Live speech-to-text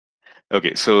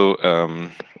Okay, so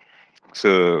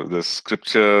the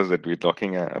scripture that we're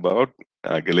talking about,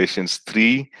 Galatians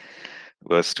 3,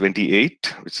 verse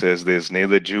 28, which says, "There's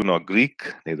neither Jew nor Greek,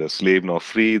 neither slave nor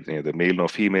free, neither male nor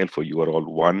female, for you are all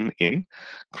one in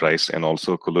Christ." And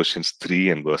also Colossians 3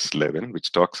 and verse 11,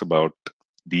 which talks about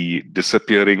the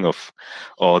disappearing of,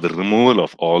 or the removal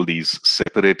of, all these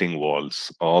separating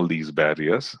walls, all these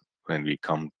barriers when we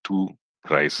come to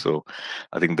Christ. So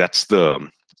I think that's the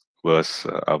verse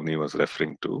Avni was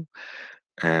referring to.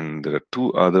 And there are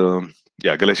two other,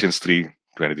 yeah, Galatians 3,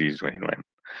 23, 21,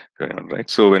 right?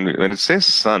 So when it says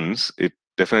sons, it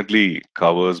definitely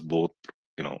covers both,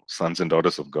 sons and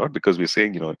daughters of God, because we're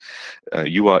saying,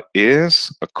 you are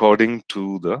heirs according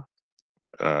to the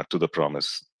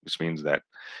promise, which means that,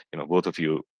 both of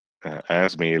you,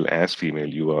 as male as female,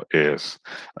 you are heirs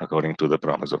according to the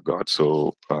promise of God.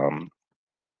 So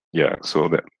yeah,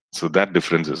 so that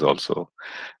difference is also,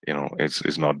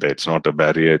 it's not there. It's not a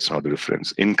barrier. It's not a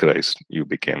difference. In Christ, you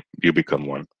become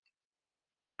one.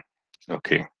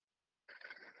 Okay.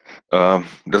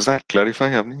 Does that clarify,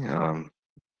 Avni?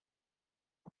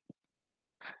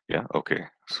 Yeah. Okay.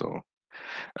 So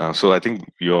I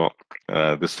think your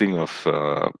this thing of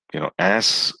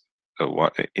as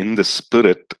in the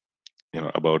spirit,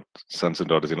 about sons and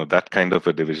daughters, that kind of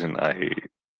a division, I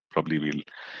probably will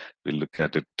look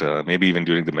at it. Maybe even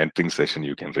during the mentoring session,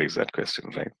 you can raise that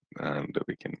question, right? And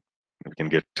we can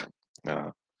get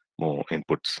more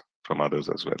inputs from others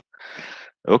as well.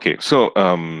 Okay, so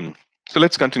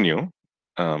let's continue.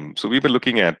 So we were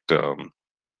looking at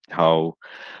how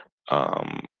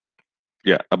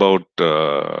about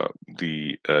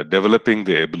the developing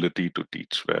the ability to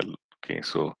teach well. Okay,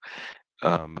 so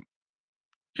um,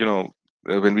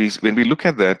 when we look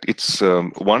at that, it's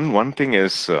one thing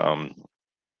is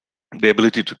the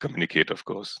ability to communicate, of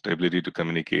course, the ability to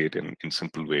communicate in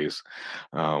simple ways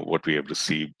what we have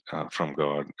received from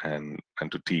God, and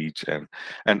to teach, and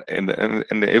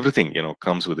everything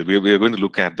comes with it. We are going to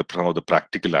look at some of the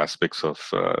practical aspects of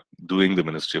doing the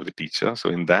ministry of the teacher. So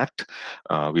in that,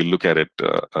 we'll look at it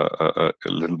a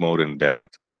little more in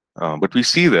depth. But we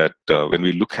see that when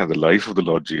we look at the life of the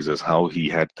Lord Jesus, how he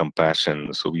had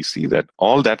compassion. So we see that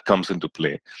all that comes into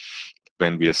play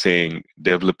when we are saying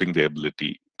developing the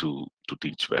ability to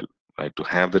teach well, right? To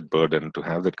have that burden, to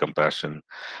have that compassion,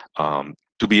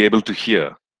 to be able to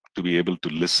hear, to be able to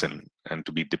listen, and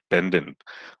to be dependent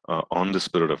on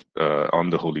the on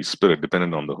the Holy Spirit,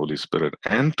 dependent on the Holy Spirit,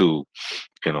 and to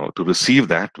receive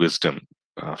that wisdom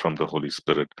from the Holy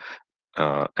Spirit,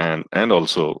 and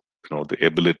also the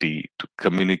ability to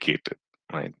communicate it,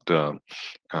 right? To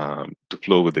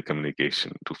flow with the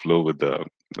communication, to flow with the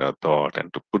thought,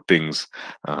 and to put things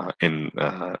in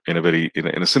a very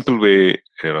in a simple way,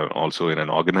 also in an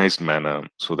organized manner,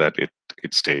 so that it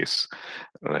stays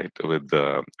right with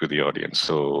the audience.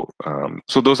 So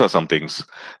those are some things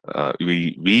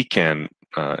we can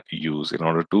use in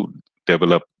order to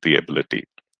develop the ability,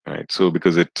 right? So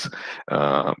because it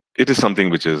is something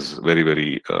which is very,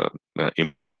 very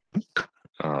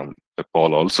important, that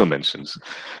Paul also mentions,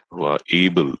 who are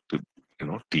able to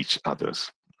teach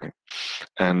others, right?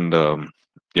 And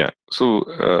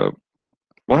so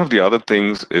one of the other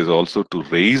things is also to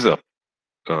raise up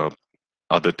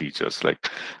other teachers, like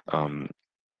when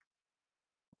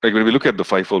we look at the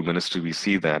fivefold ministry, we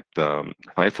see that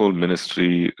fivefold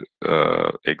ministry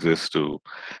exists to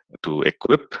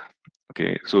equip.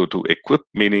 Okay, so to equip,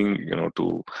 meaning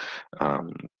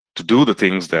to do the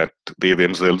things that they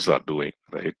themselves are doing,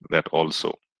 right? That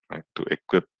also, right? To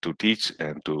equip, to teach,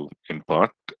 and to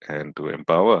impart, and to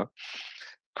empower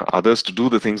others to do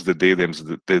the things that they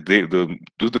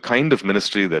do the kind of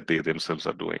ministry that they themselves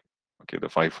are doing. Okay, the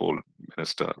fivefold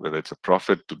minister, whether it's a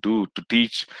prophet, to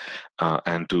teach,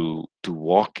 and to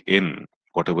walk in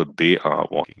whatever they are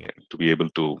walking in, to be able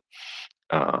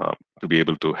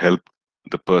to help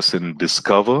the person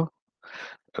discover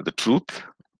the truth,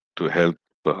 to help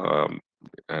you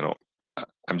know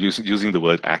I'm using the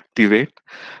word activate,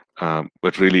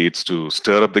 but really it's to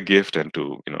stir up the gift, and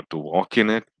to walk in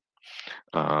it,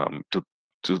 to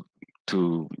to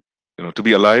to to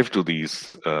be alive to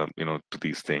these to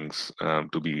these things,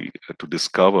 to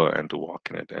discover and to walk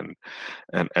in it,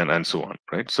 and so on,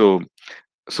 right? So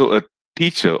a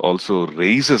teacher also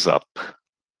raises up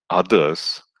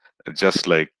others, just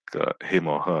like him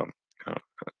or her,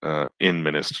 in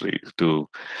ministry, to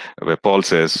where Paul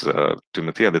says,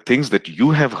 Timothy, the things that you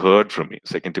have heard from me,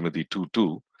 2 Timothy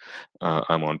 2:2,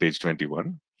 I'm on page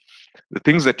 21. The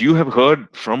things that you have heard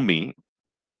from me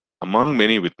among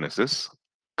many witnesses,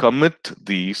 commit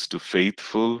these to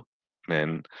faithful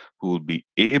men who will be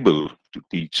able to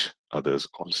teach others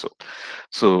also.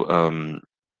 So,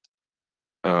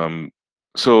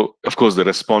 so of course, the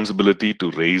responsibility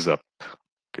to raise up,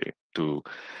 okay, to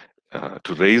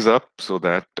raise up so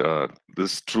that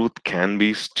this truth can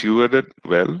be stewarded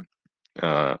well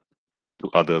to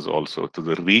others also. To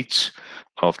the reach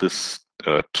of this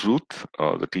truth,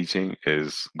 the teaching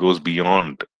goes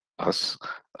beyond us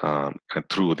and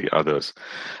through the others,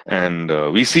 and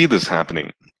we see this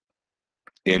happening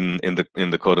in the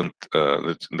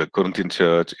Corinthian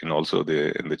church, and also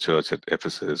in the church at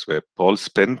Ephesus, where Paul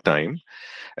spent time,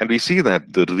 and we see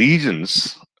that the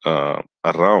regions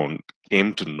around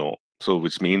came to know. So,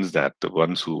 which means that the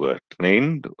ones who were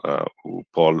trained, who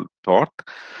Paul taught,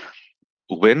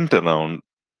 went around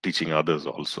teaching others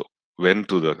also, went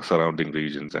to the surrounding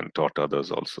regions and taught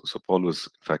others also. So Paul was,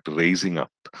 in fact, raising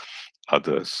up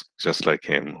others just like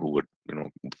him, who would,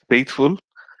 faithful,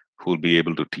 who will be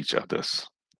able to teach others.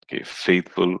 Okay,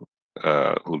 faithful,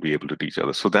 who will be able to teach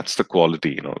others. So that's the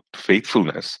quality,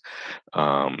 faithfulness,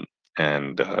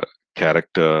 and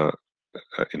character,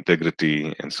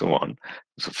 integrity, and so on.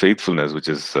 So faithfulness, which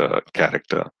is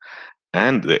character,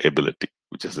 and the ability,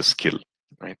 which is the skill,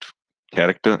 right?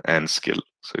 Character and skill.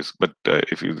 So, but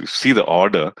if you see the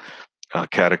order,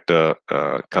 character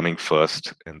coming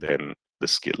first, and then the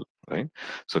skill, right?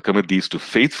 So commit these to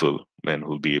faithful men who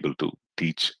will be able to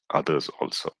teach others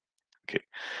also. Okay.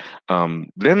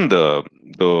 Then the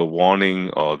warning,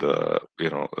 or the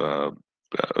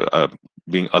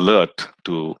being alert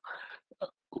to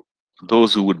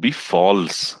those who would be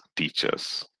false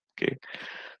teachers. Okay.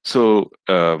 So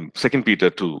 2 Peter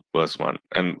 2 verse 1,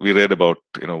 and we read about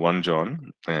 1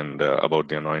 John and about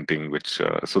the anointing, which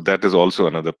so that is also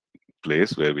another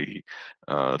place where we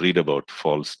read about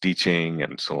false teaching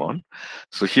and so on.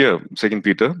 So here 2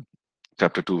 Peter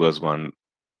chapter 2 verse 1,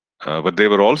 but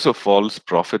there were also false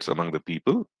prophets among the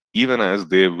people, even as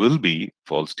there will be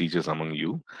false teachers among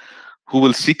you, who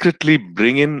will secretly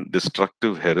bring in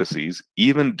destructive heresies,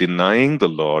 even denying the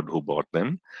Lord who bought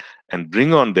them, and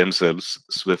bring on themselves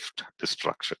swift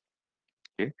destruction.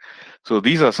 Okay, so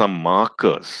these are some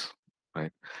markers,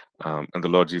 right? And the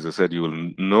Lord Jesus said, "You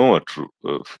will know a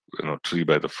tree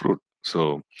by the fruit."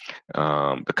 So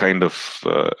the kind of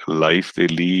life they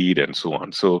lead, and so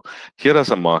on. So here are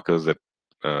some markers that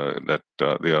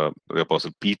the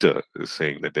Apostle Peter is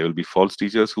saying, that there will be false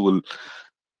teachers who will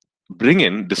bring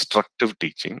in destructive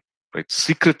teaching, right?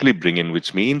 Secretly bring in,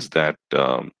 which means that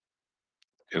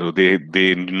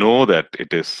they know that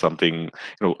it is something,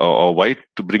 or why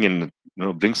to bring in,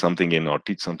 bring something in or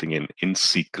teach something in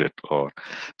secret, or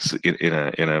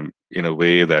in a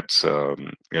way that's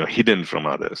hidden from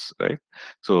others, right?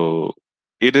 So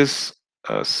it is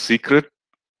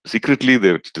secretly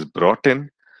that it is brought in,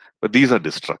 but these are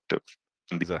destructive,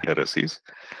 and these are heresies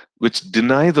which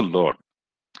deny the Lord.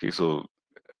 Okay, so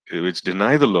which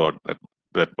deny the Lord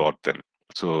that bought them.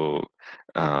 So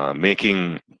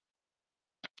making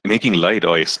light,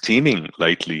 or esteeming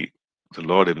lightly the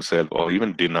Lord Himself, or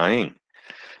even denying,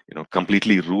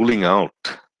 completely ruling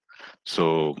out.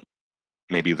 So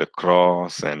maybe the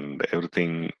cross and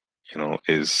everything,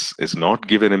 is not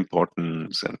given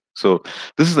importance, and so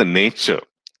this is the nature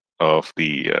of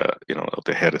the of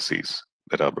the heresies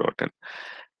that are brought in,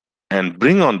 and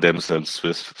bring on themselves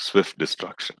swift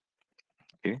destruction.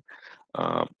 Okay.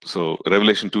 So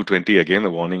Revelation 2:20, again, a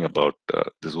warning about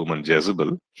this woman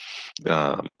Jezebel.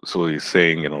 So he's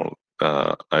saying,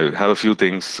 I have a few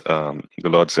things the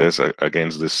Lord says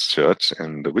against this church.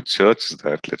 And which church is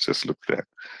that? Let's just look there.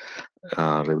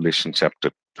 Revelation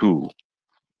chapter 2.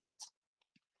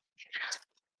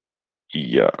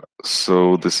 Yeah.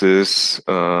 So this is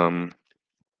the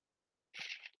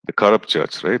corrupt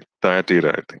church, right?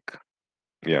 Thyatira, I think.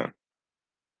 Yeah.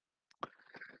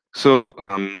 So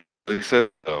he said,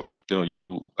 you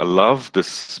love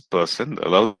this person,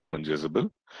 love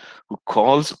Jezebel, who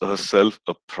calls herself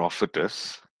a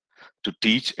prophetess, to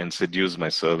teach and seduce my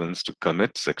servants to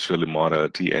commit sexual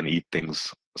immorality and eat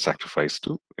things sacrificed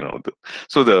to,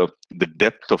 so the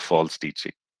depth of false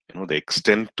teaching, the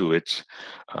extent to which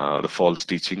the false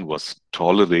teaching was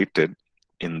tolerated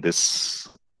in this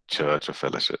church of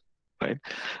fellowship, right?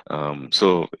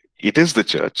 So it is the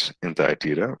church in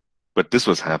Thyatira, but this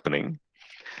was happening.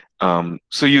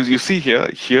 So you see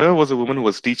here was a woman who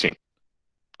was teaching,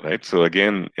 right? So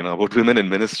again, about women in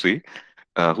ministry,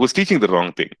 who was teaching the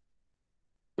wrong thing.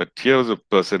 But here was a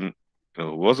person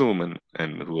who was a woman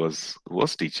and who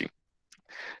was teaching,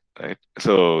 right?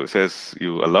 So it says,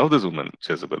 you allow this woman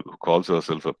Jezebel, who calls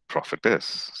herself a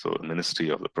prophetess, so a ministry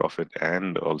of the prophet,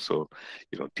 and also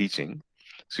teaching.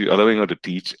 So you're allowing her to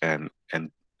teach,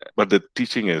 but the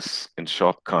teaching is in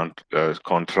sharp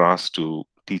contrast to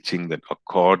teaching that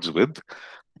accords with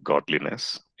godliness.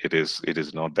 It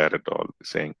is not that at all.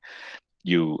 It's saying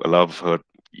you allow her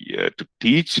to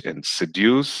teach and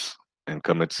seduce and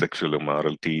commit sexual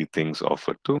immorality, things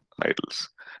offered to idols.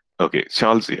 Okay,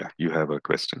 Charles, yeah, you have a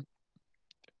question.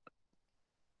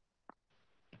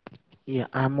 Yeah,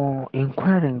 I'm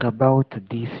inquiring about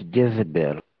this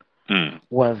Jezebel.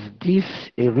 Was this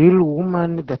a real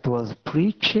woman that was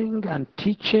preaching and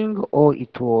teaching, or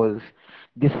it was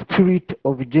the spirit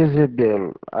of Jezebel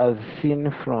as seen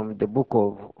from the book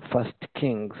of First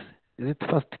Kings? Is it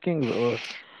First Kings or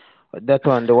that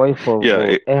one, the wife of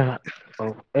Yeah, Ahab?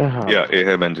 yeah,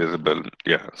 Ahab and Jezebel.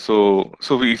 Yeah. So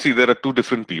we see there are two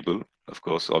different people, of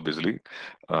course, obviously.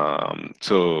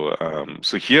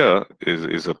 So here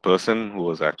is a person who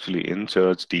was actually in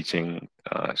church teaching.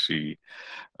 She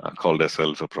called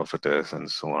herself a prophetess and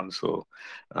so on. So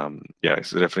yeah,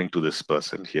 it's referring to this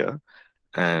person here.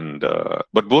 And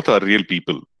but both are real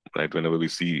people, right? Whenever we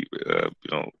see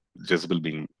Jezebel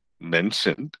being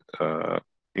mentioned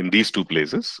in these two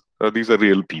places, these are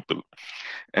real people.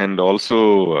 And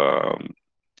also,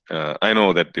 I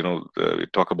know that we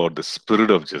talk about the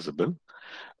spirit of Jezebel,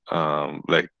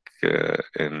 like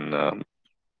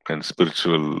in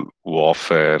spiritual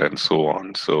warfare and so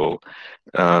on. So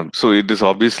it is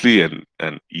obviously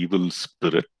an evil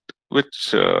spirit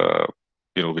which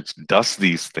which does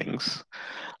these things.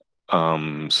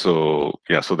 So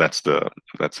yeah, so that's the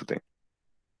thing,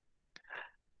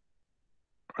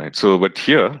 right? So but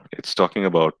here it's talking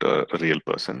about a real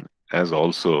person, as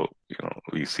also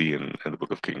we see in the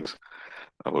book of Kings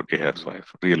about Ahab's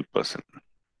wife, real person.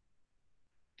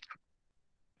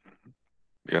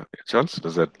 Yeah, Charles,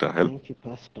 does that help? Thank you,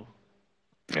 Pastor.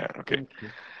 Yeah, okay, Thank you.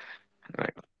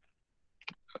 right.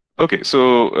 Okay,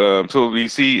 so we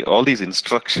see all these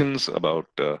instructions about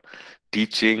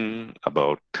teaching,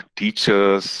 about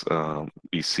teachers.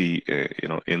 We see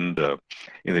in the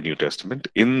New Testament,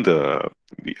 in the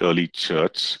early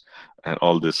church, and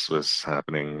all this was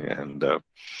happening, and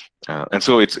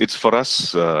so it's for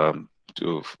us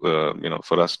to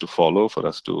for us to follow, for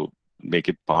us to make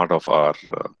it part of our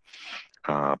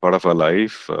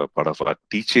life, part of our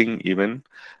teaching, even.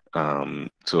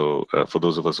 So for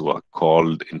those of us who are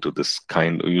called into this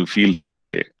kind, you feel,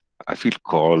 okay, I feel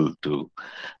called to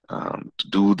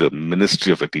do the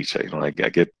ministry of a teacher.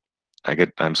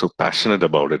 I'm so passionate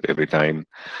about it every time.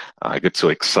 I get so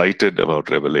excited about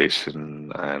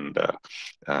revelation and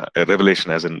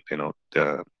revelation as in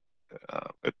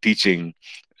teaching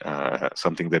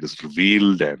something that is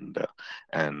revealed and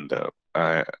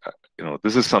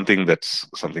this is something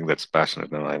that's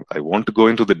passionate, and I want to go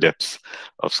into the depths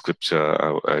of scripture.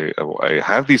 I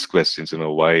have these questions,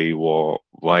 why,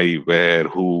 why, where,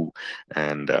 who,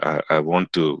 and I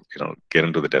want to get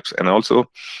into the depths. And also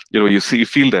you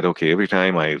feel that, okay, every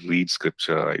time I read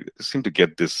scripture I seem to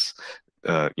get this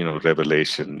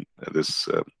revelation, this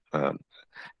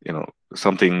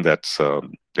something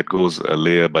that goes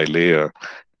layer by layer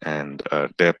and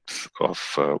depth of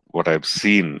what I've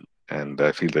seen, and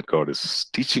I feel that God is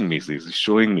teaching me these,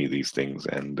 showing me these things,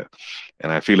 and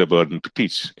I feel a burden to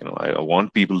teach. I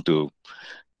want people to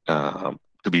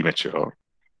be mature.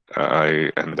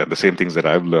 And then the same things that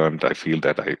I've learned, I feel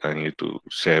that I need to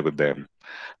share with them,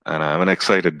 and I'm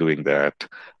excited doing that,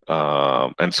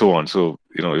 and so on. So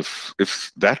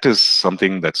if that is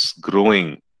something that's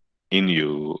growing in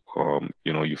you,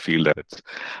 you feel that it's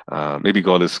maybe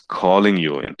God is calling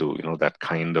you into that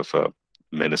kind of a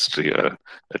ministry, a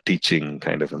teaching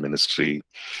kind of a ministry,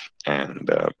 and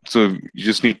so you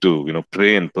just need to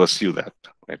pray and pursue that,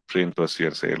 right? Pray and pursue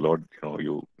and say, Lord,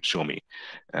 you show me,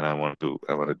 and I want to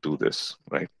do this,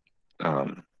 right?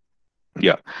 um,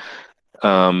 yeah.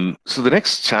 So the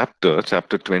next chapter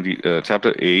 20,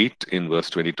 chapter 8 in verse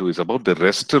 22 is about the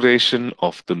restoration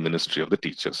of the ministry of the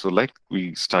teacher. So like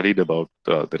we studied about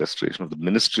the restoration of the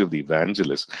ministry of the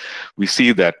evangelist, we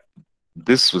see that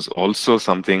this was also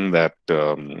something that,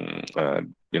 during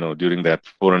that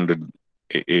 400,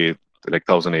 like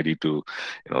 1080 to,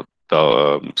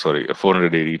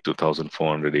 480 to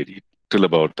 1480, till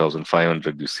about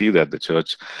 1500, you see that the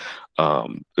church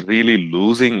really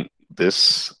losing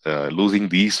these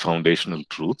foundational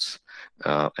truths,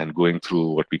 and going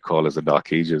through what we call as the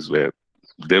dark ages, where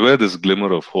there were this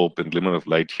glimmer of hope and glimmer of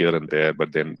light here and there,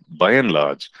 but then by and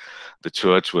large the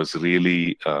church was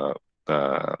really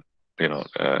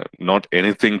not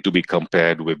anything to be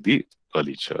compared with the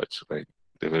early church, right?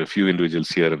 There were a few individuals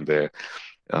here and there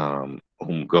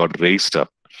whom God raised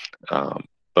up,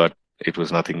 but it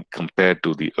was nothing compared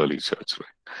to the early church,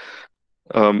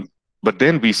 right? But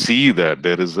then we see that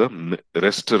there is a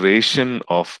restoration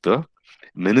of the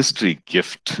ministry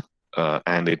gift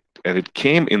and it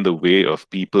came in the way of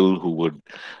people who would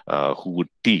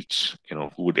teach, who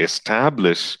would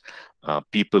establish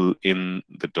people in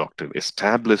the doctrine,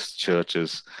 establish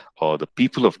churches or the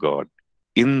people of God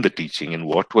in the teaching, in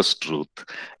what was truth.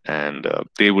 And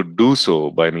they would do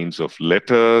so by means of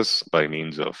letters, by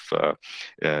means of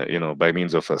by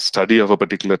means of a study of a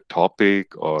particular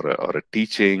topic or a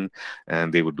teaching,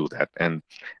 and they would do that. And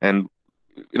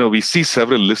we see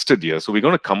several listed here, so we're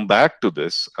going to come back to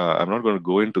this. I'm not going to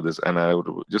go into this, and I would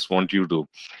just want you to,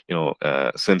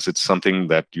 since it's something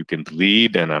that you can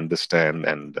read and understand,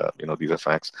 and these are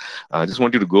facts, I just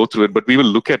want you to go through it, but we will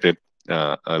look at it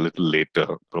a little later,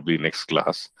 probably next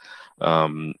class.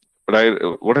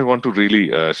 But what I want to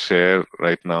really share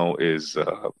right now is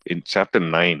in chapter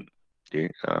 9. Okay,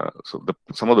 so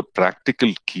some of the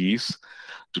practical keys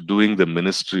to doing the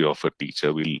ministry of a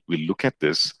teacher. We'll look at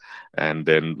this, and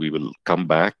then we will come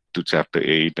back to chapter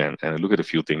 8 and look at a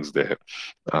few things there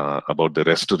about the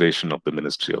restoration of the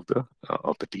ministry of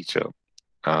the teacher.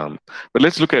 But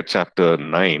let's look at chapter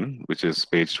 9, which is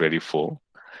page 24,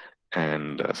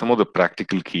 and some of the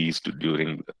practical keys to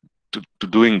doing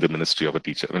the ministry of a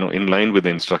teacher, in line with the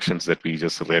instructions that we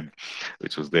just read,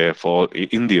 which was there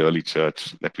in the early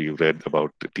church, that we read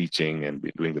about the teaching and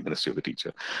doing the ministry of the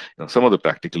teacher. Some of the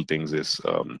practical things is,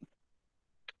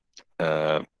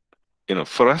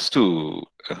 for us to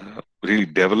really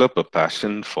develop a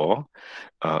passion for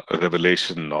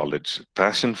revelation knowledge,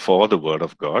 passion for the Word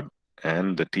of God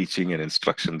and the teaching and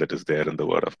instruction that is there in the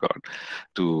Word of God,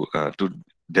 to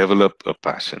develop a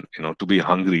passion, to be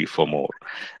hungry for more.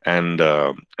 And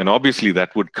obviously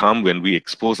that would come when we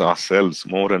expose ourselves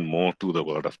more and more to the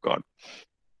Word of God.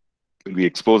 When we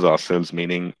expose ourselves,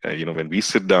 meaning, when we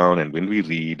sit down and when we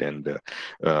read, and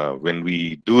when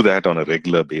we do that on a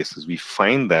regular basis, we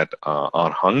find that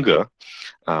our hunger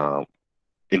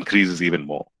increases even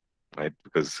more, right?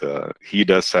 Because he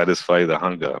does satisfy the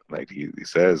hunger. Like he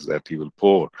says that he will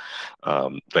pour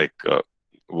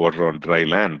water on dry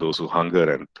land, those who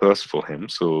hunger and thirst for him.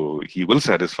 So he will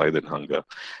satisfy that hunger.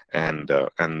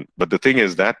 But the thing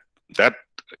is that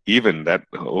even that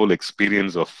whole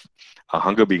experience of our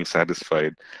hunger being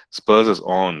satisfied spurs us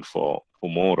on for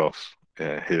more of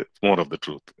the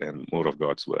truth and more of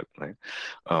God's word, right?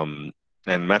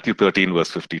 And Matthew 13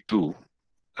 verse 52,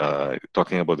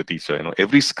 talking about the teacher,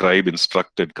 every scribe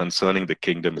instructed concerning the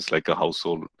kingdom is like a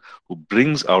household who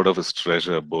brings out of his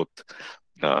treasure both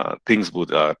things both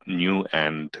new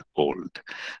and old,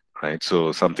 right?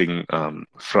 So something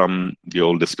from the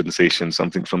old dispensation,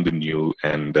 something from the new,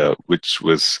 and which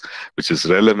is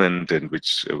relevant and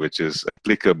which is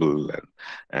applicable,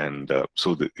 and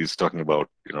so he's talking about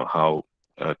how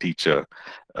a teacher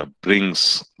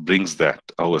brings that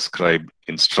our scribe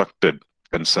instructed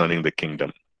concerning the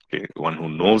kingdom. Okay, one who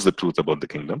knows the truth about the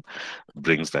kingdom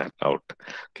brings that out.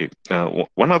 Okay,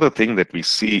 one other thing that we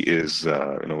see is,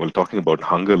 we're talking about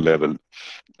hunger level.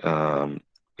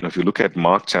 If you look at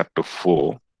Mark chapter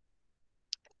 4,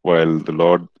 while the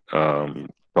Lord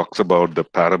talks about the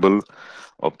parable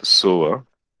of the sower,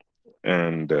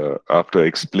 and after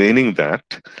explaining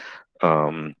that,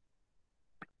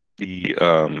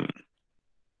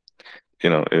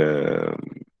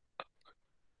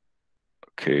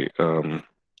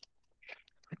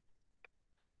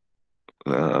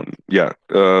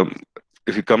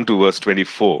 if you come to verse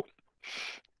 24,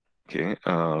 okay,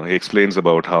 he explains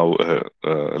about how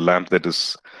a lamp that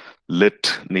is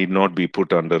lit need not be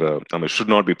put under should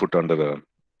not be put under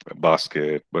a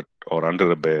basket, or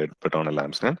under a bed, but on a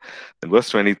lampstand. In verse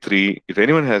 23, if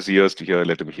anyone has ears to hear,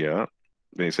 let him hear.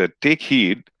 Then he said, take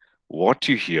heed what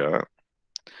you hear.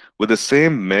 With the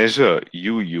same measure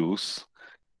you use,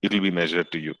 it will be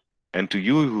measured to you. And to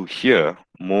you who hear,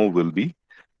 more will be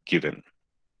given.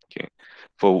 Okay.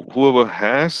 For whoever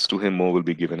has, to him more will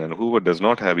be given, and whoever does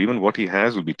not have, even what he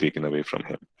has will be taken away from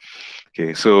him.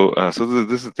 Okay, so this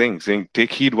is the thing, saying,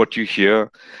 take heed what you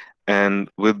hear, and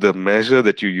with the measure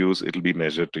that you use, it will be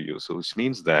measured to you. So which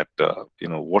means that,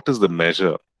 what is the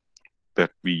measure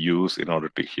that we use in order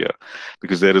to hear?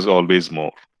 Because there is always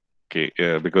more. Okay,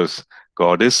 because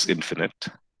God is infinite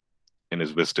in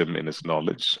his wisdom, in his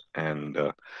knowledge, and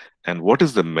what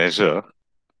is the measure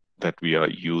that we are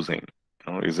using?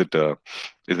 Is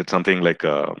it something like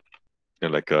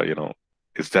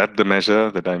is that the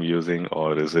measure that I'm using,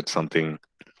 or is it something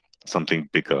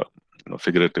bigger,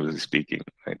 figuratively speaking,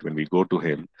 right? When we go to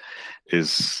him,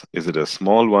 is it a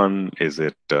small one? Is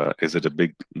it a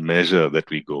big measure that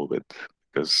we go with?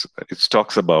 Because it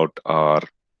talks about our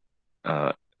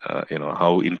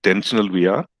how intentional we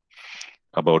are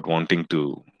about wanting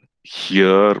to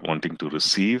hear, wanting to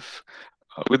receive,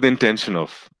 with the intention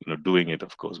of doing it,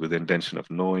 of course, with the intention of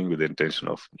knowing, with the intention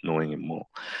of knowing Him more.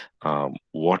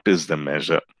 What is the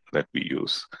measure that we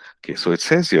use? Okay, so it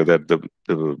says here that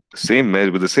the same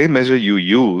measure, with the same measure you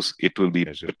use, it will be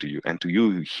measured to you, and to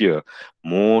you here,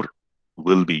 more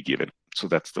will be given. So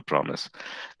that's the promise.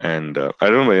 And I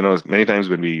remember, many times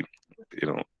when we,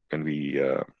 when we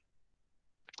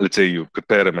let's say you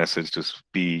prepare a message to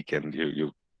speak, and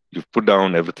you put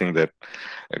down everything that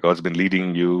God's been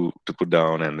leading you to put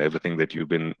down, and everything that you've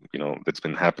been, that's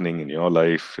been happening in your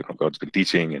life, God's been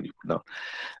teaching, and you put down.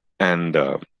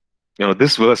 And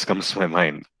this verse comes to my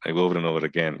mind like over and over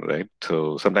again, right?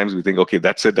 So sometimes we think, okay,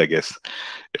 that's it, I guess.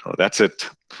 That's it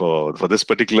for this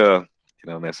particular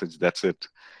message. That's it.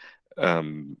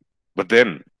 But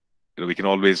then we can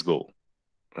always go,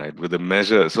 right, with the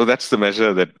measure. So that's the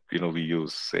measure that we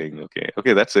use, saying,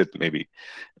 okay, that's it, maybe.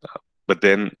 But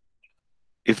then,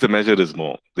 if the measure is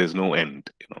more, there's no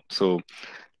end. So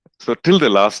till the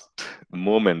last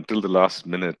moment, till the last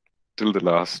minute, till the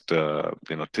last,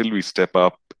 till we step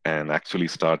up and actually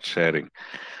start sharing,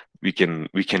 we can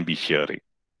be hearing,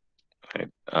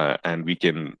 right, and we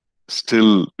can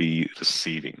still be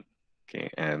receiving. Okay,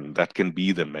 and that can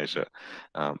be the measure,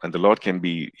 and the Lord can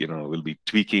be, will be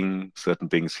tweaking certain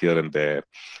things here and there,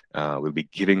 will be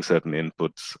giving certain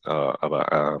inputs,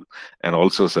 and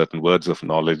also certain words of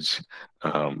knowledge,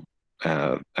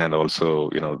 and also,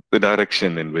 the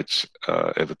direction in which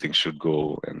everything should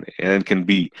go, and it can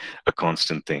be a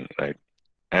constant thing, right?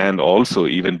 And also,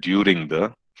 even during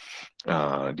the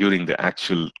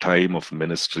actual time of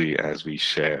ministry, as we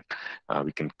share,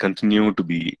 we can continue to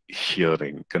be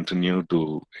hearing, continue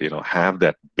to have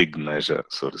that big measure,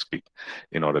 so to speak,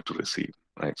 in order to receive,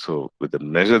 right? So with the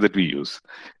measure that we use,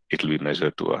 it will be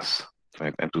measured to us,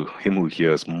 right? And to him who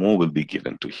hears, more will be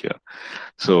given to hear.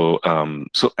 So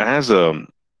so as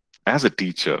a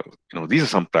teacher, these are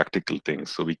some practical things.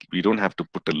 So we don't have to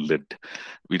put a lid,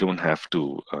 we don't have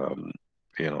to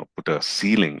put a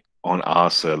ceiling on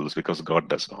ourselves, because God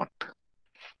does not.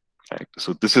 Right?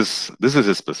 So this is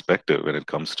his perspective when it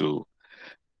comes to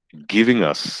giving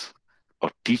us or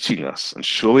teaching us and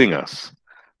showing us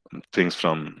things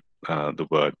from the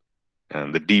Word,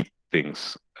 and the deep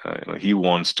things he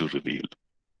wants to reveal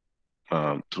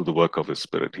through the work of his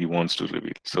Spirit. He wants to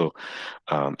reveal. So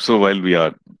so while we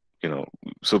are,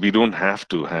 so we don't have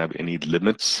to have any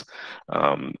limits.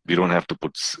 We don't have to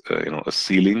put a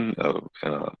ceiling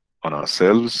on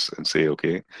ourselves and say,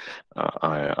 okay,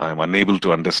 I'm unable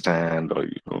to understand, or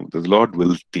the Lord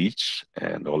will teach.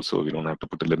 And also, we don't have to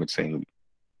put a limit saying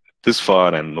this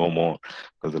far and no more,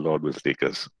 because the Lord will take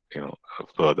us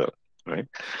further, right?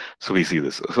 So we see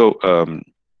this. So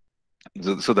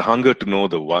so the hunger to know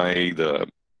the why, the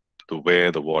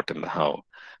where, the what, and the how,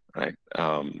 right?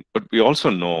 But we also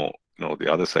know,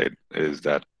 the other side is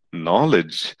that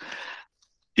knowledge,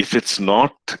 if it's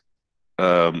not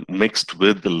mixed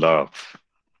with the love,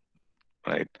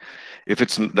 right? If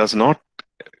it does not,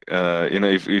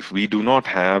 if we do not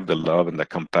have the love and the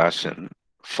compassion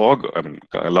for God, I mean,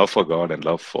 love for God and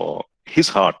love for His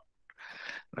heart,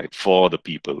 right, for the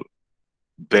people,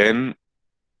 then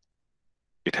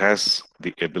it has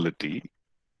the ability,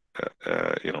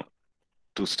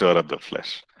 to stir up the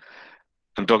flesh.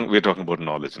 We're talking about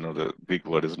knowledge. The Greek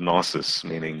word is gnosis,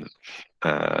 meaning,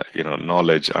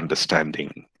 knowledge,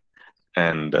 understanding,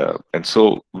 and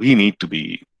so we need to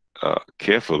be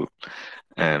careful.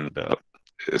 And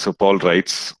so Paul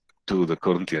writes to the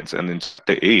Corinthians, and in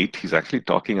chapter 8, he's actually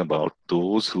talking about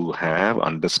those who have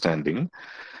understanding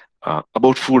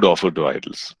about food offered to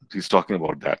idols. He's talking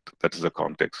about that. That is the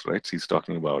context, right? So he's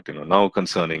talking about, now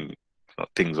concerning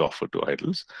things offered to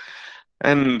idols.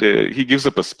 And he gives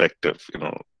a perspective.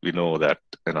 We know that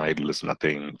an idol is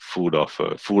nothing. Food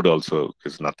also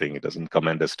is nothing. It doesn't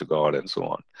commend us to God, and so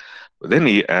on. But then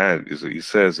he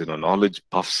says, knowledge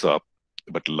puffs up,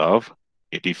 but love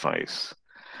edifies.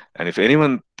 And if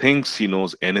anyone thinks he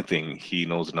knows anything, he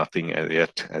knows nothing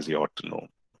yet as he ought to know.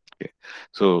 Okay.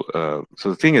 So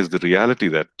the thing is, the reality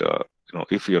that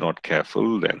if you're not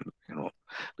careful, then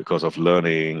because of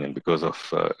learning and because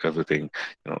of everything,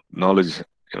 knowledge,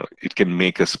 it can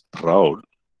make us proud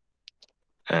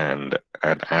and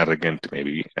arrogant,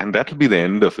 maybe, and that will be the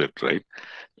end of it, right?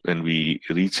 When we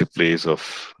reach a place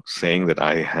of saying that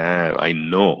I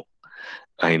know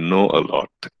a lot,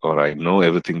 or I know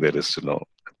everything there is to know.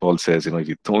 Paul says, if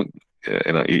you don't,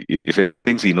 if he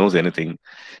thinks he knows anything,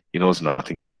 he knows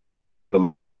nothing.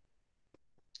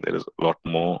 There is a lot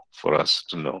more for us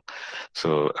to know.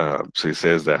 So so he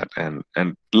says that, and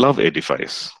love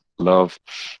edifies. Love.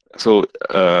 So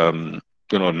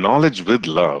knowledge with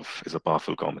love is a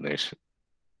powerful combination.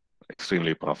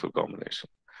 extremely powerful combination,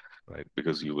 right?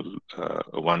 Because you will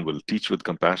one will teach with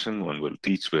compassion, one will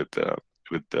teach with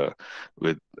with the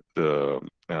with the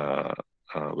uh,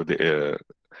 with the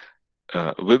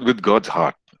with God's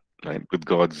heart, right? With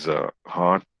God's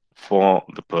heart for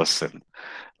the person,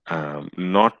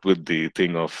 not with the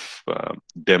thing of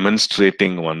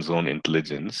demonstrating one's own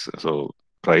intelligence. So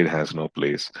pride has no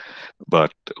place,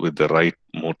 but with the right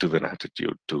motive and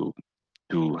attitude to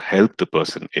help the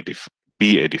person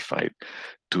be edified,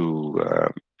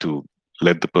 to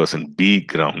let the person be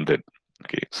grounded.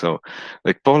 Okay, so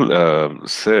like Paul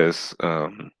says.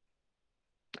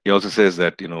 He also says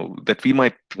that that we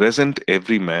might present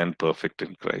every man perfect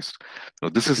in Christ.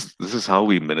 This is how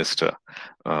we minister,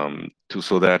 to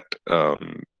so that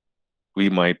we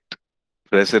might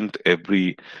present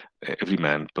every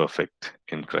man perfect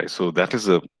in Christ. So that is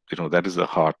the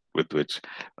heart with which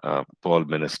Paul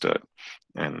ministered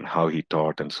and how he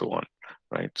taught and so on,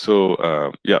 right? So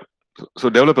yeah, so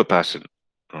develop a passion,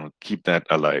 keep that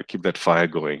alive, keep that fire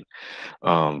going.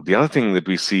 The other thing that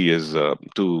we see is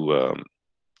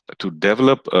to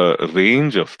develop a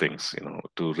range of things,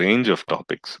 to range of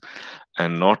topics,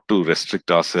 and not to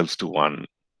restrict ourselves to you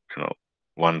know,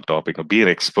 one topic, or be an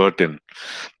expert in,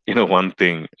 one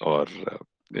thing, or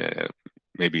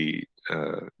maybe,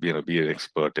 be an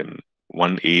expert in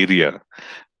one area,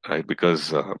 right?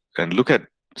 Because, and look at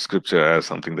scripture as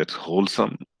something that's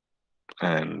wholesome,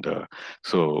 and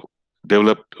so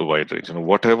develop a wide range,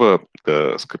 whatever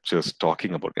the scripture is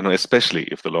talking about, especially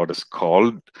if the Lord has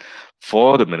called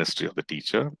for the ministry of the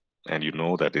teacher, and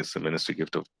that is the ministry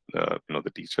gift of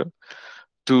the teacher,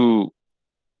 to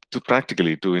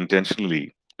practically, to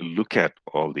intentionally look at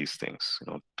all these things,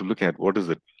 to look at what are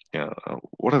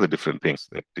the different things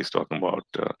that he's talking about,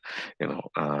 in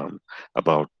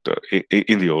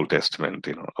the Old Testament,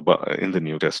 about in the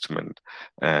New Testament,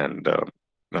 and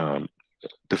um,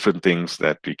 different things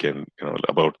that we can,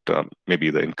 about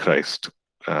maybe the in Christ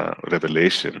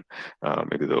revelation,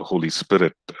 maybe the Holy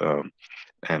Spirit,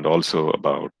 and also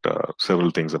about several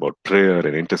things about prayer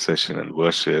and intercession and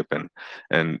worship,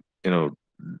 and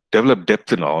develop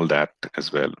depth in all that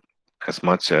as well, as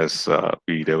much as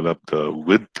we develop the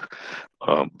width,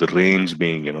 the range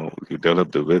being, you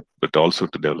develop the width, but also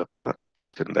to develop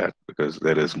in that, because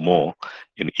there is more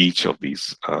in each of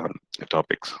these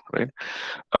topics, right?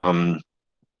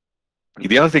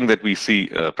 The other thing that we see,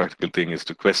 practical thing, is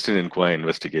to question, inquire,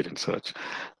 investigate, and search.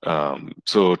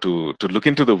 So to look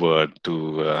into the Word,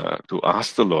 to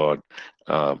ask the Lord,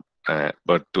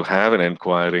 but to have an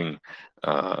inquiring,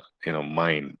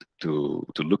 mind, to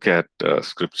look at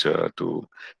Scripture, to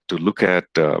look at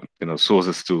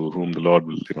sources to whom the Lord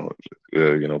will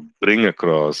bring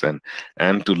across, and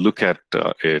to look at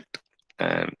it.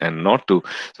 And not to,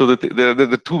 so that there are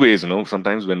the two ways,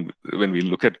 sometimes when we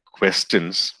look at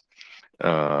questions,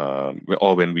 or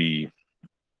when we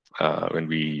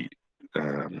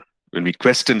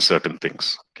question certain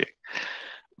things, okay,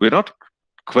 we're not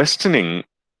questioning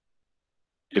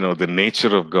the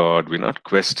nature of God, we're not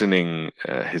questioning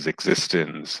his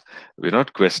existence, we're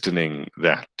not questioning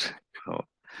that,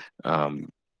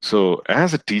 so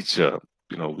as a teacher,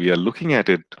 we are looking at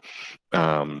it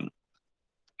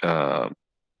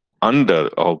under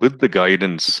or with the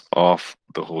guidance of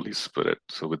the Holy Spirit.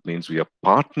 So it means we are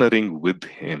partnering with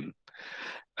him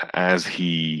as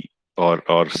he,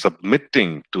 or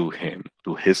submitting to him,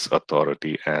 to his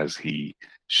authority, as he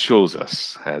shows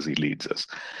us, as he leads us.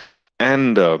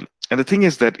 And the thing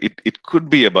is that it could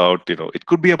be about, it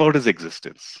could be about his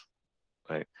existence,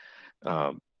 right?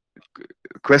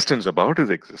 Questions about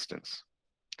his existence,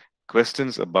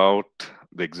 questions about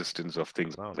the existence of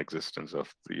things, existence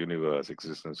of the universe,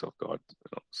 existence of God,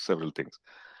 several things.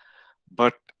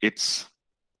 But it's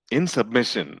in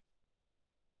submission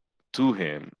to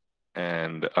him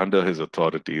and under his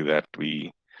authority that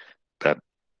we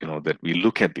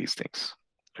look at these things,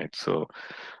 right? So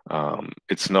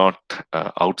it's not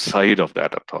outside of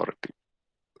that authority,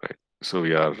 right? So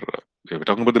we're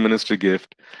talking about the ministry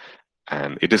gift,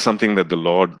 and it is something that the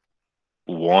Lord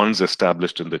wants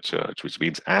established in the church, which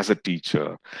means as a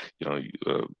teacher,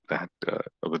 that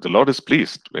the Lord is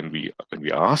pleased when we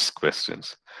ask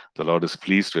questions. The Lord is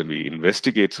pleased when we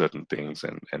investigate certain things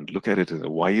and look at it and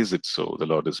why is it so? The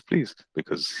Lord is pleased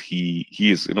because he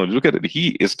is, look at it, he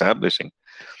establishing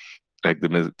like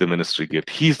the ministry gift.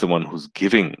 He's the one who's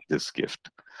giving this gift,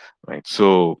 right?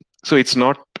 So it's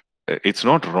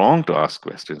not wrong to ask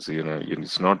questions,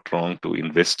 it's not wrong to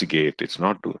investigate, it's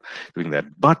not doing that,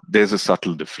 but there's a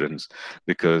subtle difference,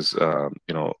 because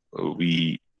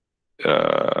we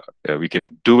can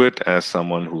do it as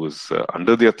someone who is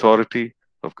under the authority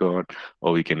of God,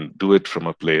 or we can do it from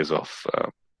a place of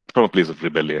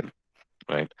rebellion,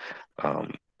 right?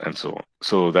 And so on.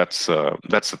 So that's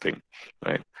the thing,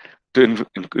 right? To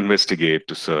investigate,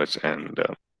 to search, and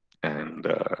and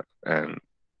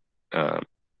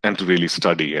and to really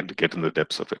study and to get in the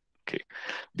depths of it. Okay.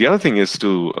 The other thing is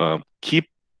to keep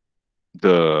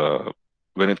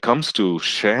when it comes to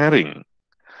sharing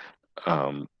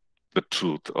um, the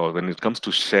truth, or when it comes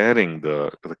to sharing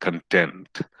the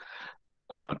content,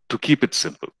 to keep it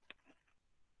simple.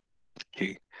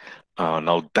 Okay.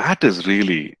 Now that is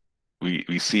really,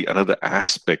 we see another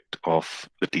aspect of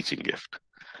the teaching gift,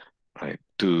 right?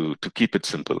 To keep it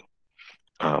simple.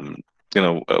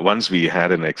 Once we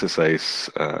had an exercise.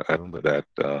 I remember that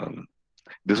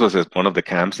this was at one of the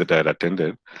camps that I had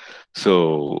attended.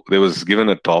 So there was given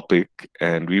a topic,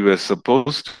 and we were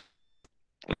supposed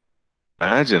to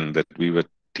imagine that we were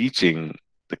teaching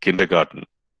the kindergarten,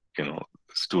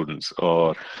 students,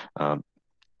 or the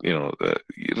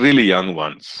really young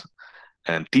ones,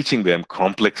 and teaching them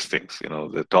complex things.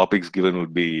 The topics given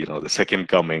would be, the second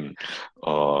coming,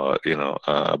 or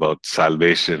about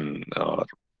salvation, or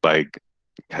by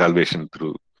salvation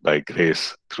by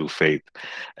grace through faith,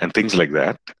 and things like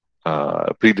that,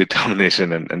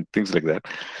 predetermination, and things like that.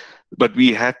 But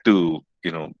we had to,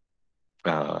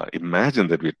 imagine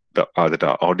that that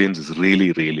our audience is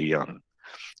really, really young,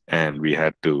 and we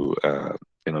had to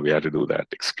do that,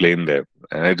 explain them.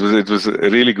 And it was a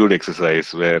really good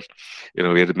exercise where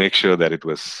we had to make sure that it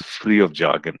was free of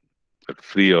jargon,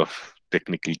 free of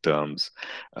technical terms,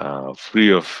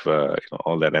 free of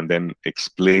all that, and then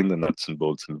explain the nuts and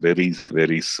bolts in very,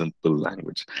 very simple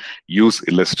language. Use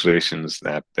illustrations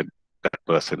that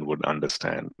person would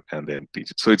understand, and then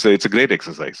teach it. So it's a great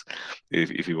exercise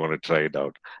if you want to try it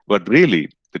out. But really,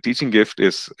 the teaching gift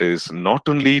is not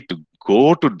only to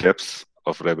go to depths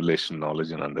of revelation,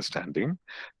 knowledge, and understanding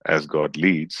as God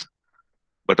leads,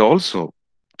 but also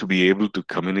to be able to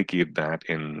communicate that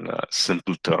in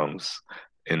simple terms,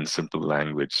 in simple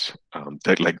language,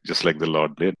 just like the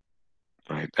Lord did,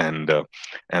 right? And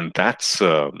that's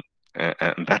how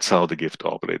the gift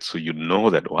operates. So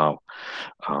that, wow,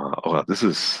 this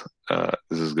is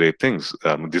great things.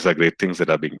 These are great things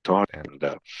that are being taught, and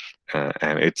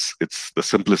it's the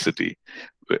simplicity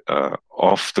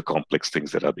of the complex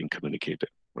things that are being communicated,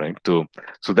 right? So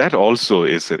that also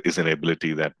is an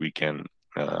ability that we can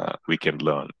learn, we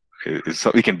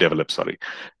can develop. Sorry,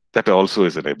 that also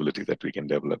is an ability that we can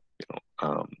develop,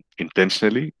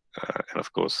 intentionally, and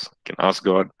of course, can ask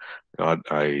God.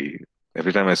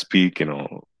 Every time I speak, it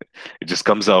just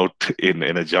comes out in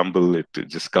a jumble. It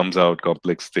just comes out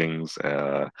complex things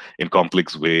in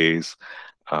complex ways.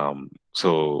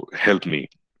 So help me.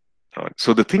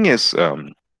 So the thing is,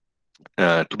 to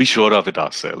be sure of it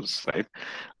ourselves, right?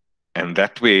 And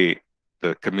that way,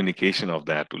 the communication of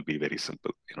that will be very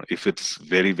simple. If it's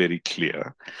very, very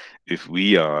clear, if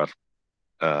we are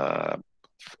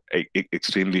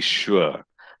extremely sure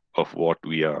of what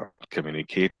we are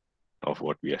communicating, of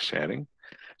what we are sharing,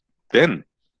 then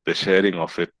the sharing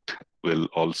of it will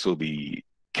also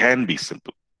can be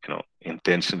simple.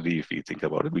 Intentionally, if we think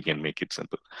about it, we can make it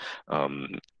simple.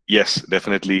 Yes,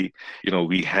 definitely.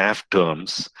 We have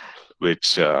terms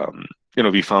which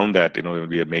we found that when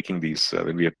we are making these,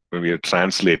 when we are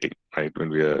translating, right, when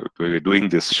we are doing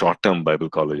this short-term Bible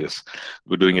colleges,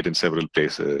 we're doing it in several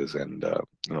places, and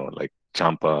like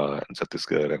Champa and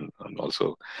Chhattisgarh, and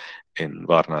also in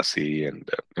Varanasi, and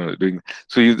doing.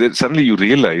 So suddenly you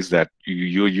realize that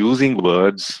you're using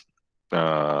words,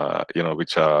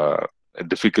 which are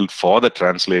difficult for the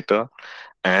translator,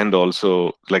 and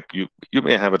also, like, you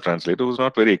may have a translator who's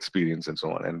not very experienced and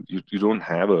so on, and you don't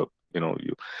have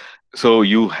so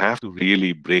you have to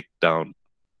really break it down,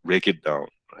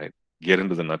 right? Get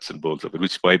into the nuts and bolts of it,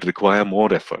 which might require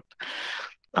more effort,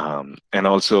 and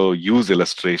also use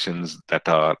illustrations that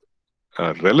are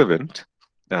relevant,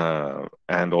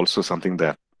 and also something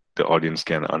that the audience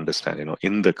can understand,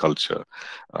 in the culture,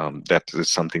 that is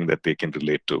something that they can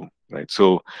relate to, right?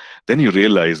 So then you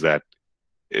realize that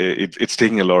it's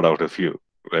taking a lot out of you,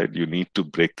 right? You need to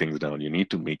break things down. You need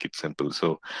to make it simple.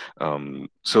 So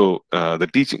the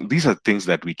teaching, these are things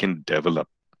that we can develop,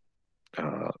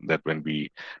 that when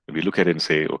we look at it and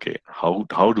say, okay,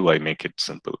 how do I make it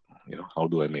simple? How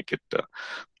do I make it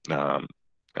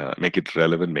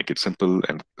relevant, make it simple,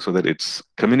 and so that it's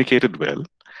communicated well,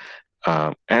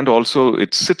 and also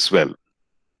it sits well,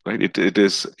 right?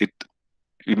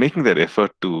 We're making that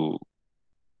effort to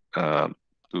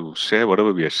share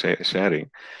whatever we are sharing,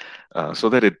 so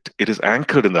that it is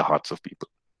anchored in the hearts of people,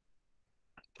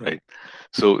 right?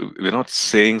 So we're not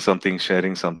saying something,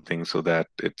 sharing something, so that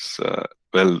it's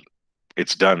well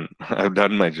it's done. I've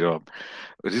done my job.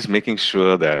 But just making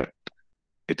sure that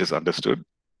it is understood,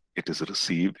 it is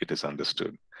received, it is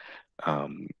understood.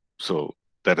 So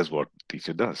that is what the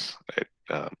teacher does,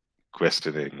 right?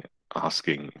 Questioning,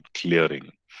 asking,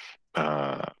 clearing,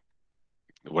 uh,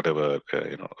 whatever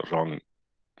wrong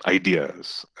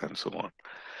ideas, and so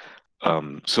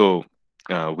on. So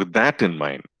with that in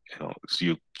mind, so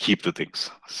you keep the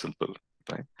things simple,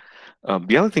 right?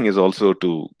 The other thing is also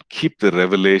to keep the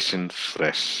revelation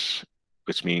fresh,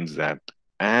 which means that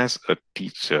as a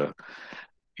teacher,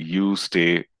 you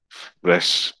stay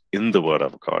fresh in the Word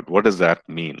of God. What does that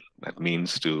mean? That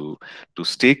means to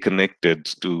stay connected,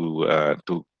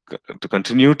 to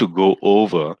continue to go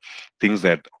over things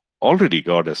that already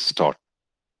God has taught,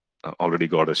 already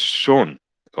God has shown,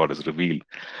 God has revealed,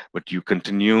 but you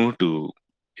continue to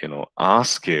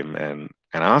ask Him and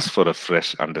ask for a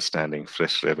fresh understanding,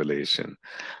 fresh revelation,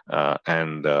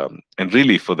 and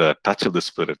really for the touch of the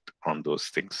Spirit on those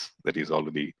things that He's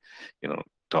already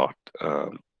taught.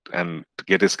 And to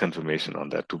get his confirmation on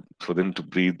that, for them to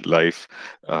breathe life,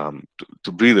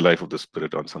 to breathe the life of the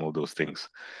Spirit on some of those things,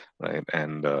 right?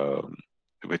 And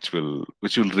which will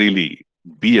really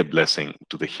be a blessing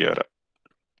to the hearer.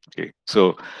 Okay,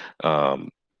 so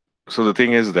the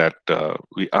thing is that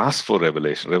we ask for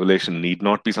revelation. Revelation need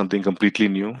not be something completely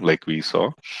new, like we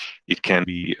saw. It can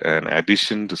be an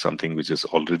addition to something which has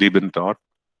already been taught,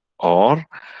 or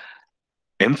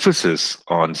emphasis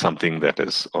on something that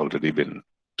has already been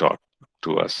taught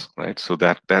to us, right? So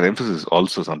that emphasis is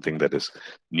also something that is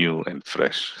new and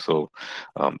fresh. So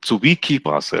we keep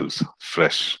ourselves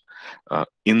fresh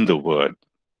in the Word,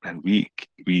 and we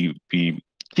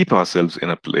keep ourselves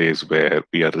in a place where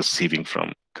we are receiving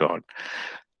from God,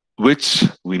 which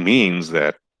we means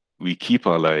that we keep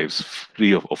our lives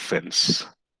free of offense,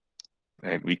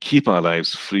 right? We keep our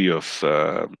lives free of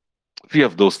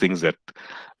those things that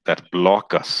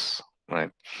block us,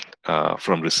 right,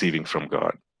 from receiving from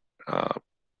God. Uh,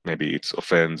 Maybe it's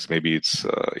offense, maybe it's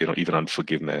even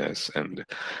unforgiveness, and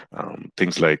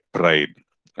things like pride,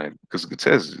 right? Because it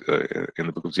says in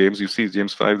the book of James, you see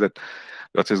James 5, that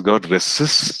God says God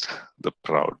resists the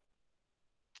proud,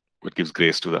 but gives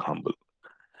grace to the humble,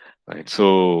 right?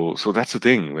 So that's the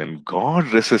thing. When God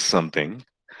resists something,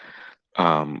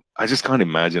 I just can't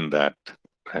imagine that,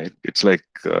 right? It's like,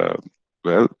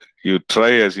 well, you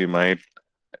try as you might,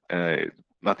 uh,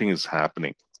 nothing is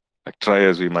happening. Like, try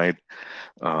as we might,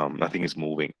 nothing is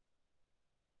moving.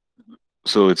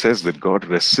 So it says that God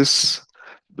resists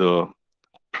the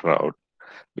proud,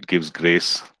 but gives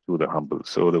grace to the humble.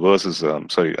 So the verse is,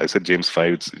 sorry, I said James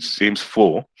 5, it's James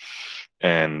 4,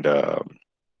 and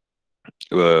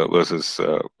verse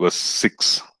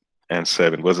 6 and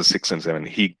 7. Verses 6 and 7.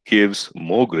 He gives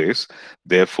more grace.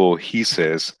 Therefore, he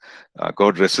says,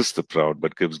 God resists the proud,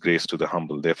 but gives grace to the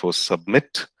humble. Therefore,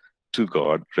 submit to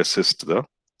God, resist the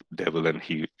devil, and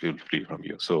he will flee from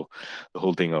you. So the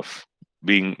whole thing of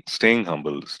staying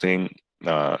humble, staying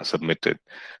submitted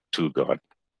to God,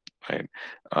 right,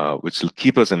 which will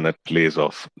keep us in that place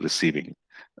of receiving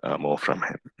more from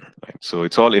Him. Right? So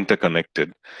it's all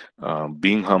interconnected.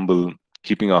 Being humble,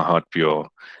 keeping our heart pure,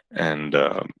 and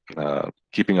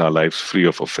keeping our lives free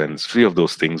of offense, free of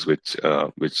those things which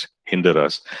hinder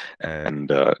us, and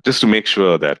just to make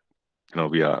sure that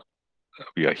we are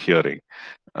hearing,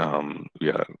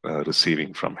 we are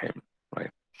receiving from Him.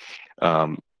 Right.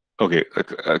 Okay.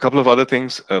 A couple of other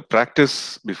things.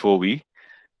 Practice before we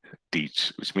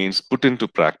teach, which means put into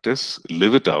practice,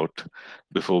 live it out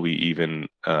before we even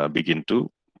begin to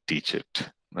teach it.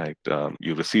 Right?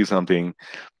 You receive something,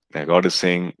 God is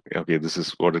saying, okay, this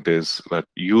is what it is, but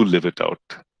you live it out.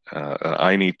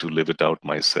 I need to live it out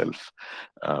myself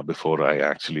before I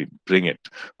actually bring it.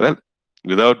 Well,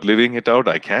 without living it out,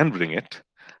 I can bring it,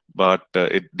 but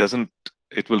it doesn't.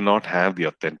 It will not have the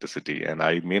authenticity, and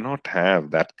I may not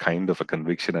have that kind of a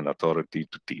conviction and authority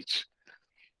to teach.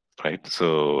 Right.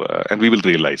 So, and we will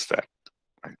realize that,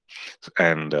 right?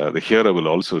 And the hearer will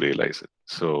also realize it.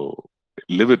 So,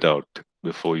 live it out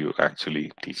before you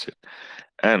actually teach it.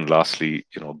 And lastly,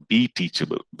 be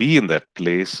teachable. Be in that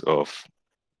place of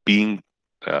being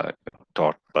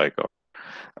taught by God,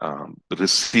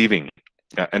 receiving,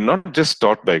 and not just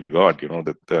taught by God,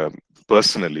 that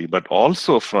personally, but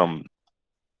also from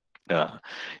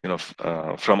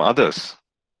others.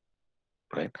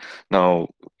 Right. Now,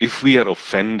 if we are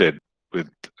offended with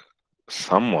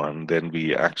someone, then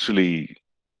we actually,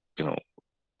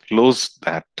 close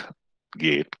that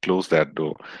gate, close that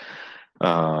door,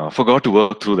 for God to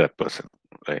work through that person,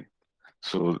 right?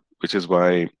 So, which is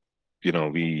why,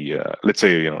 we let's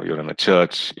say, you're in a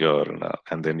church,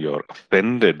 and then you're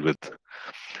offended with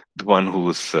one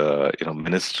who's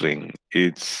ministering,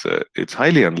 it's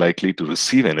highly unlikely to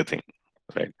receive anything,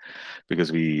 right?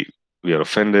 Because we are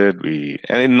offended.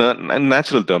 In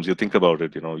natural terms, you think about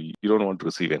it. You don't want to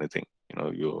receive anything.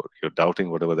 You're doubting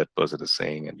whatever that person is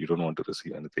saying, and you don't want to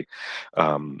receive anything.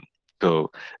 Um,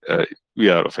 so we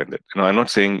are offended. I'm not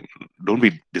saying don't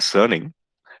be discerning,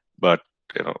 but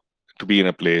you know, to be in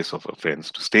a place of offense,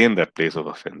 to stay in that place of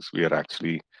offense, we are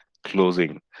actually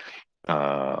closing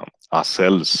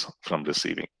ourselves from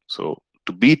receiving. So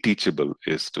to be teachable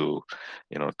is to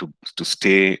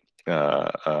stay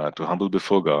to humble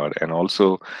before God, and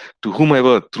also to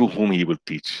whomever through whom He will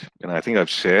teach. And I think I've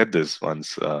shared this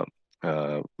once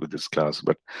with this class,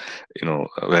 but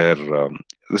where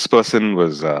this person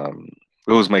was.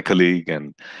 Who was my colleague,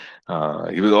 and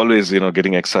he was always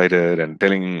getting excited and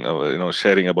telling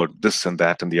sharing about this and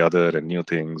that and the other and new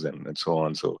things and so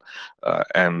on. So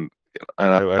and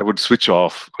I would switch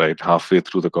off right halfway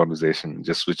through the conversation,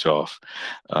 just switch off,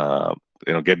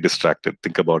 get distracted,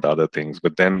 think about other things.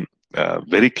 But then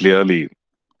very clearly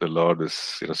the Lord was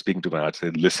speaking to my heart,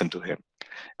 said, listen to him.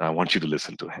 And I want you to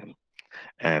listen to him.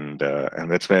 And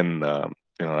that's when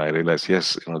I realized,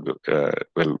 yes,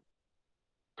 well,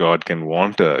 God can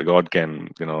work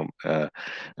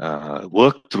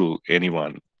through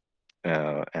anyone,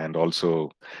 and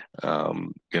also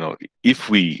if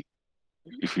we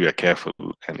are careful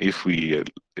and if we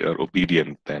are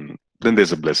obedient, then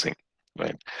there's a blessing,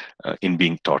 right, in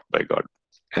being taught by God.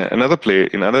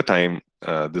 Another time,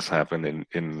 this happened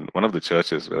in one of the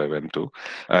churches where I went to.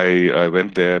 I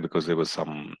went there because there was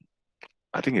some.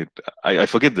 I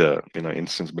forget the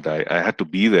instance, but I had to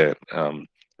be there.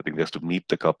 I think just to meet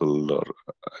the couple, or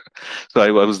so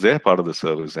I was there part of the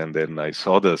service, and then I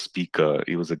saw the speaker.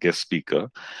 He was a guest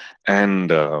speaker,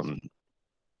 and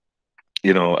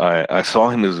I saw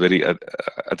him as very. I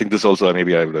think this also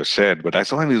maybe I would have shared, but I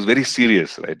saw him. He was very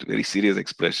serious, right? Very serious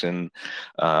expression,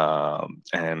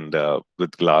 and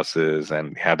with glasses,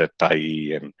 and had a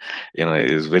tie, and he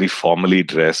was very formally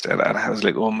dressed. And I was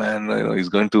like, oh man, he's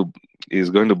going to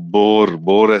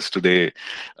bore us today.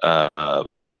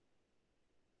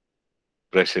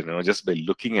 Pressure, just by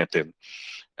looking at him,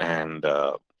 and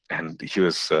he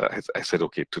was. I said,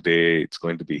 okay, today it's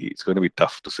going to be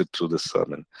tough to sit through this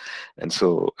sermon, and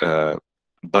so.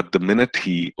 But the minute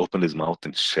he opened his mouth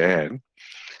and shared,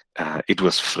 it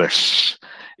was fresh.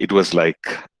 It was like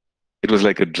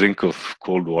a drink of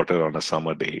cold water on a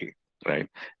summer day, right?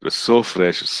 It was so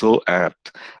fresh, so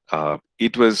apt.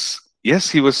 It was, yes,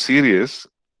 he was serious,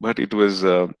 but it was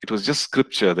just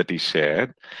scripture that he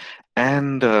shared,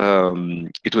 and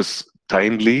it was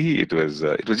timely. It was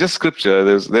just scripture.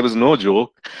 There was no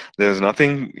joke. There was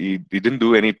nothing. He didn't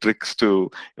do any tricks to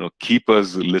keep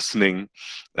us listening,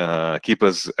 keep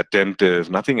us attentive.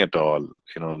 Nothing at all.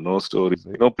 No stories.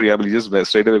 Preamble. He just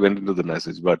straight away went into the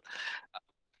message. But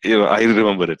I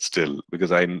remember it still,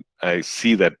 because I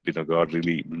see that God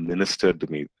really ministered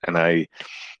to me, and I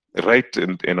right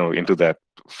in, into that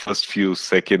first few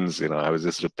seconds, I was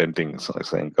just repenting. So I was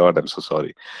saying, God, I'm so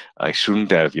sorry. I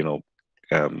shouldn't have,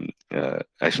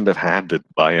 I shouldn't have had that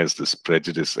bias, this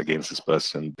prejudice against this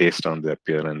person based on their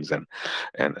appearance and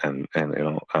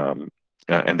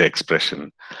the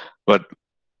expression. But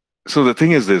so the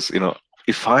thing is this,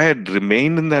 if I had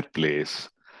remained in that place,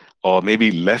 or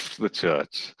maybe left the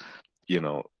church,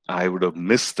 I would have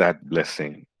missed that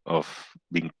blessing of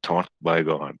being taught by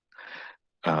God.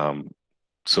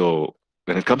 So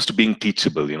when it comes to being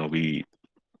teachable, we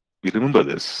remember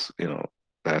this,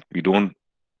 that we don't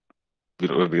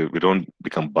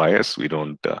become biased. We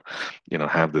don't,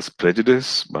 have this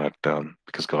prejudice, but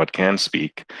because God can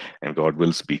speak, and God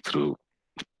will speak through,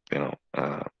 the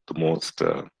most,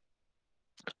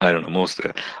 most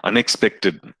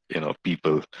unexpected,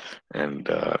 people, and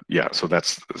so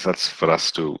that's for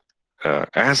us to,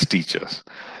 as teachers,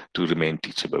 to remain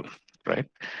teachable. Right.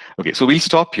 Okay. So we'll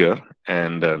stop here,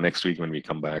 and next week when we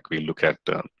come back, we'll look at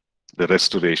the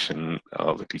restoration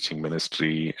of the teaching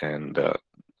ministry. And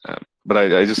but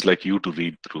I just like you to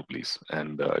read through, please,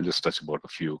 and I'll just touch about a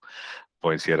few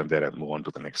points here and there, and move on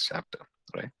to the next chapter.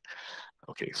 Right.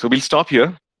 Okay. So we'll stop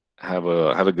here. Have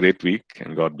a great week,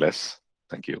 and God bless.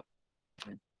 Thank you.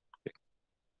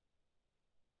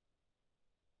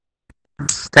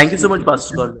 Thank you so much,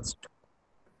 Pastor. God bless.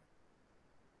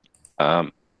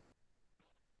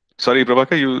 Sorry,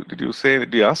 Prabhakar,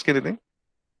 did you ask anything?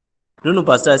 No,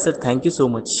 Pastor, I said thank you so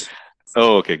much.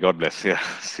 Oh, okay. God bless. Yeah.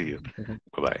 See you.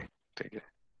 Bye-bye. Take care.